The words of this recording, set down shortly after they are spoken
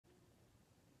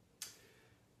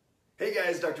Hey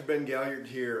guys, Dr. Ben Galliard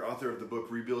here, author of the book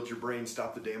Rebuild Your Brain,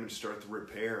 Stop the Damage, Start the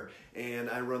Repair, and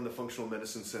I run the Functional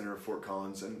Medicine Center of Fort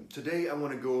Collins. And today I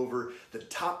want to go over the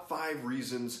top 5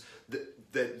 reasons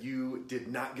that you did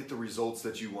not get the results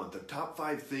that you want, the top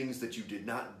 5 things that you did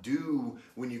not do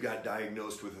when you got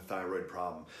diagnosed with a thyroid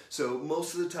problem. So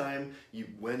most of the time you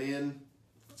went in,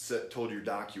 told your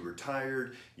doc you were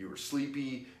tired, you were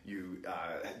sleepy, you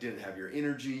didn't have your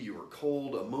energy, you were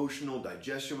cold, emotional,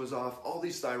 digestion was off, all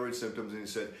these thyroid symptoms, and you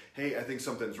said, hey, I think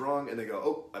something's wrong, and they go,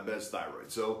 oh, I bet it's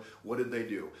thyroid. So what did they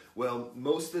do? Well,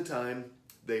 most of the time,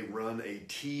 they run a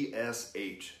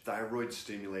TSH, thyroid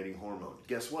stimulating hormone.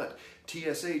 Guess what?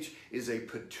 TSH is a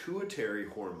pituitary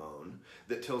hormone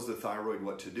that tells the thyroid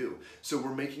what to do. So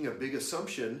we're making a big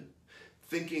assumption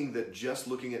thinking that just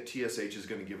looking at TSH is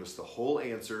going to give us the whole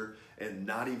answer and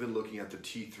not even looking at the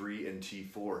T3 and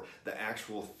T4, the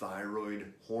actual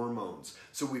thyroid hormones.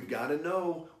 So we've got to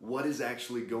know what is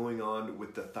actually going on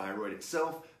with the thyroid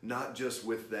itself, not just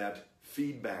with that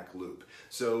feedback loop.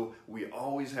 So we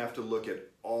always have to look at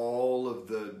all of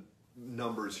the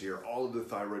numbers here, all of the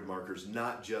thyroid markers,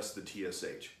 not just the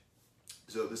TSH.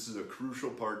 So this is a crucial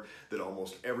part that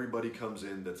almost everybody comes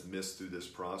in that's missed through this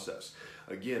process.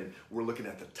 Again, we're looking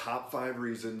at the top 5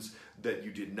 reasons that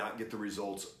you did not get the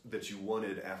results that you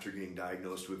wanted after getting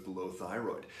diagnosed with low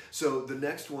thyroid. So the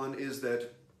next one is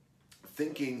that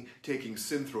taking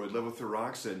Synthroid,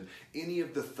 levothyroxine, any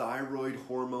of the thyroid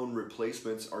hormone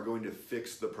replacements are going to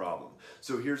fix the problem.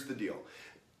 So here's the deal.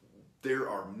 There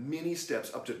are many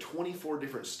steps, up to 24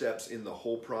 different steps in the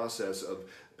whole process of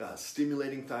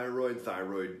stimulating thyroid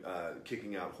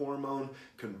kicking out hormone,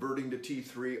 converting to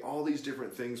T3, all these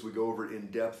different things we go over in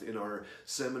depth in our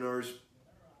seminars,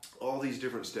 all these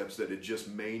different steps that it just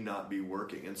may not be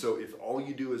working. And so if all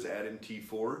you do is add in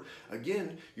T4,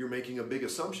 again, you're making a big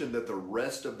assumption that the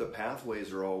rest of the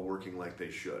pathways are all working like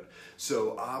they should.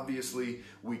 So obviously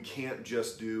we can't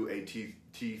just do a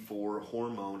T4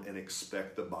 hormone and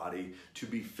expect the body to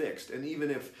be fixed. And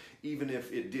even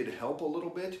if it did help a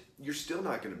little bit, you're still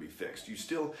not going to be fixed.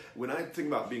 When I think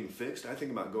about being fixed, I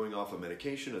think about going off a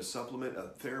medication, a supplement, a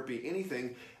therapy,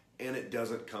 anything, and it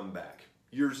doesn't come back.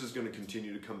 Yours is going to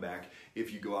continue to come back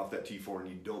if you go off that T4 and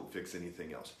you don't fix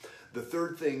anything else. The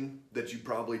third thing that you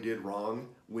probably did wrong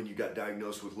when you got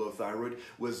diagnosed with low thyroid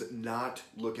was not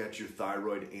look at your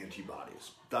thyroid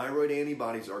antibodies. Thyroid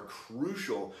antibodies are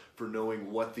crucial for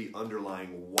knowing what the underlying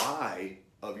why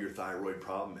of your thyroid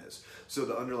problem is. So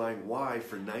the underlying why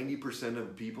for 90%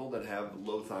 of people that have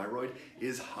low thyroid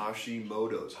is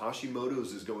Hashimoto's.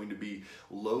 Hashimoto's is going to be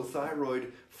low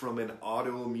thyroid from an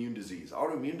autoimmune disease.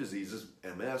 Autoimmune diseases,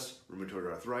 MS,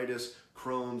 rheumatoid arthritis,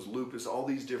 Crohn's, lupus, all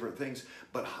these different things,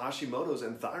 but Hashimoto's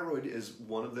and thyroid is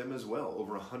one of them as well,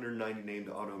 over 190 named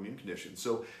autoimmune conditions.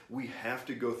 So we have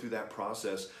to go through that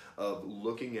process of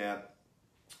looking at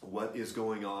what is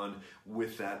going on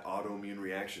with that autoimmune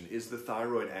reaction. Is the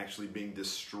thyroid actually being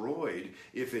destroyed?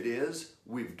 If it is,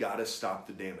 we've got to stop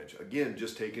the damage. Again,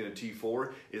 just taking a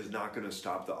T4 is not going to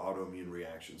stop the autoimmune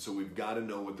reaction. So we've got to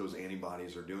know what those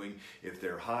antibodies are doing. If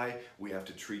they're high, we have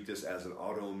to treat this as an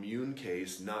autoimmune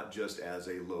case, not just as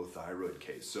a low thyroid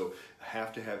case. So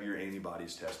have to have your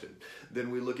antibodies tested.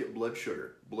 Then we look at blood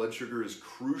sugar. Blood sugar is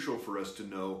crucial for us to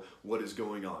know what is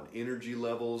going on. Energy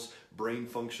levels, brain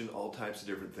function, all types of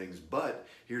different things. But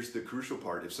here's the crucial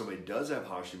part. If somebody does have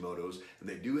Hashimoto's and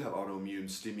they do have autoimmune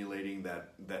stimulating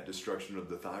that destruction of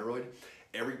the thyroid,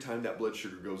 every time that blood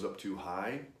sugar goes up too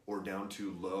high or down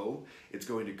too low, it's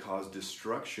going to cause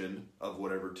destruction of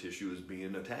whatever tissue is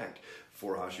being attacked.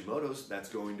 For Hashimoto's, that's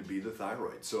going to be the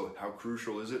thyroid. So how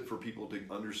crucial is it for people to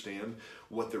understand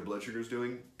what their blood sugar is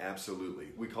doing? Absolutely.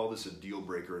 We call this a deal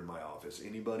breaker in my office.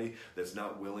 Anybody that's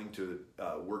not willing to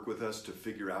work with us to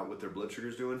figure out what their blood sugar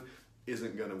is doing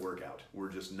isn't going to work out. We're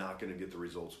just not going to get the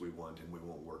results we want, and we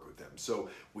won't work with them.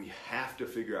 So we have to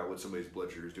figure out what somebody's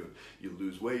blood sugar is doing. You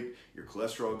lose weight, your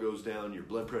cholesterol goes down, your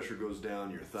blood pressure goes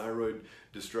down, your thyroid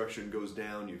destruction goes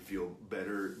down, you feel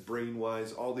better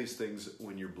brain-wise, all these things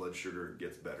when your blood sugar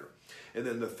gets better. And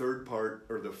then the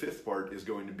fifth part is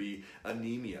going to be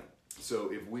anemia.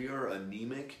 So if we are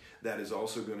anemic, that is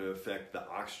also going to affect the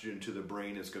oxygen to the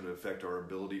brain. It's going to affect our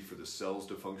ability for the cells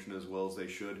to function as well as they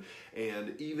should.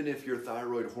 And even if your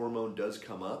thyroid hormone does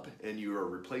come up and you are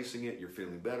replacing it, you're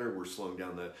feeling better, we're slowing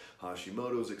down the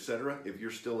Hashimoto's, etc. If you're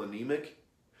still anemic,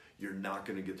 you're not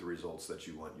going to get the results that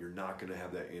you want. You're not going to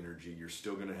have that energy. You're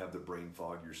still going to have the brain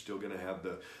fog. You're still going to have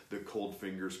the cold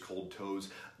fingers, cold toes.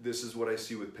 This is what I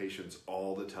see with patients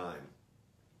all the time.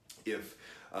 If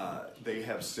they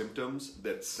have symptoms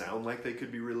that sound like they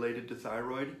could be related to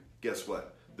thyroid, guess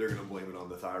what? they're going to blame it on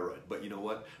the thyroid. But you know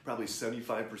what? Probably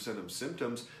 75% of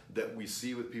symptoms that we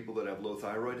see with people that have low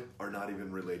thyroid are not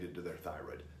even related to their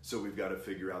thyroid. So we've got to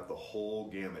figure out the whole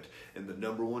gamut. And the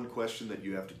number one question that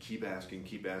you have to keep asking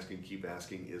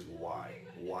is why?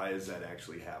 Why is that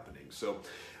actually happening? So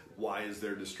why is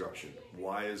there destruction?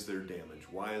 Why is there damage?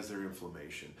 Why is there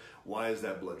inflammation? Why is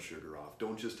that blood sugar off?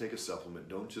 Don't just take a supplement.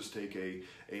 Don't just take a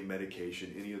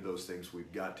medication. Any of those things.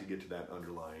 We've got to get to that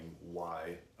underlying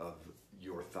why of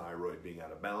your thyroid being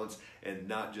out of balance, and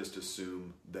not just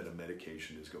assume that a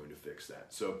medication is going to fix that.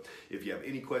 So if you have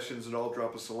any questions at all,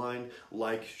 drop us a line,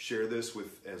 share this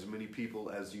with as many people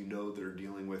as you know that are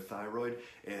dealing with thyroid,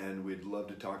 and we'd love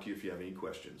to talk to you if you have any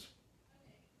questions.